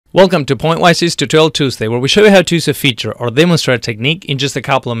Welcome to PointWise's Tutorial Tuesday, where we show you how to use a feature or demonstrate a technique in just a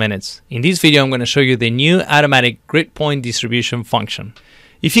couple of minutes. In this video, I'm going to show you the new automatic grid point distribution function.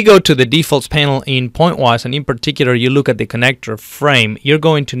 If you go to the defaults panel in PointWise, and in particular you look at the connector frame, you're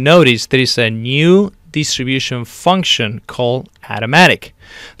going to notice there is a new distribution function called automatic.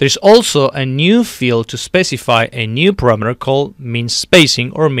 There's also a new field to specify a new parameter called mean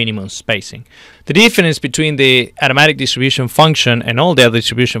spacing or minimum spacing. The difference between the automatic distribution function and all the other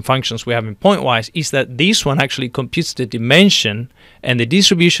distribution functions we have in PointWise is that this one actually computes the dimension and the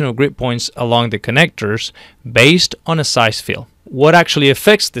distribution of grid points along the connectors based on a size field. What actually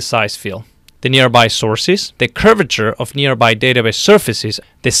affects the size field? The nearby sources, the curvature of nearby database surfaces,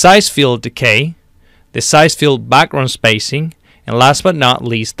 the size field decay, the size field background spacing, and last but not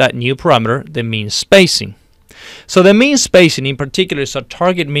least, that new parameter, the mean spacing. So the mean spacing in particular is a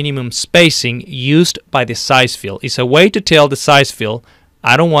target minimum spacing used by the size field. It's a way to tell the size field,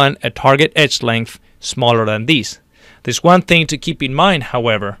 I don't want a target edge length smaller than this. There's one thing to keep in mind,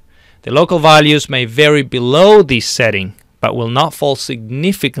 however. The local values may vary below this setting, but will not fall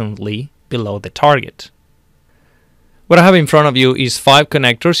significantly below the target. What I have in front of you is 5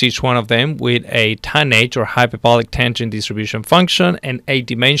 connectors, each one of them with a tanh or hyperbolic tangent distribution function and a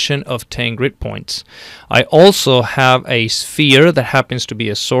dimension of 10 grid points. I also have a sphere that happens to be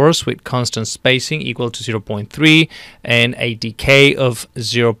a source with constant spacing equal to 0.3 and a decay of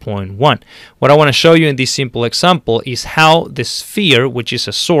 0.1. What I want to show you in this simple example is how the sphere, which is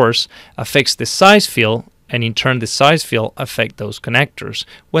a source, affects the size field, and in turn the size field affect those connectors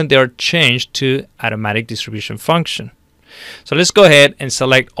when they are changed to automatic distribution function. So let's go ahead and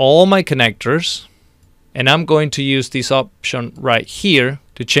select all my connectors, and I'm going to use this option right here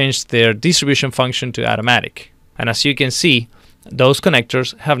to change their distribution function to automatic. And as you can see, those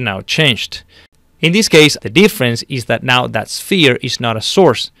connectors have now changed. In this case, the difference is that now that sphere is not a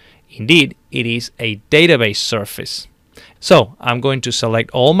source. Indeed, it is a database surface. So I'm going to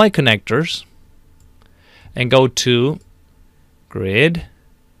select all my connectors and go to Grid,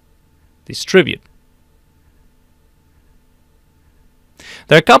 Distribute.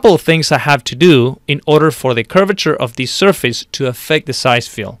 There are a couple of things I have to do in order for the curvature of this surface to affect the size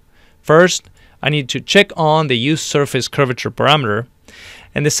field. First, I need to check on the use surface curvature parameter.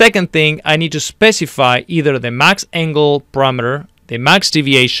 And the second thing, I need to specify either the max angle parameter, the max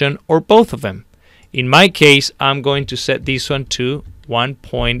deviation, or both of them. In my case, I'm going to set this one to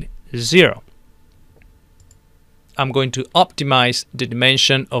 1.0. I'm going to optimize the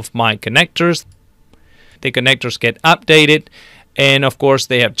dimension of my connectors. The connectors get updated, and of course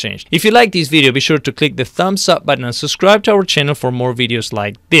they have changed. If you like this video, be sure to click the thumbs up button and subscribe to our channel for more videos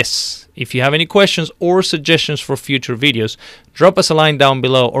like this. If you have any questions or suggestions for future videos, drop us a line down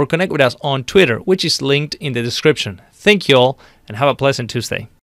below or connect with us on Twitter, which is linked in the description. Thank you all, and have a pleasant Tuesday.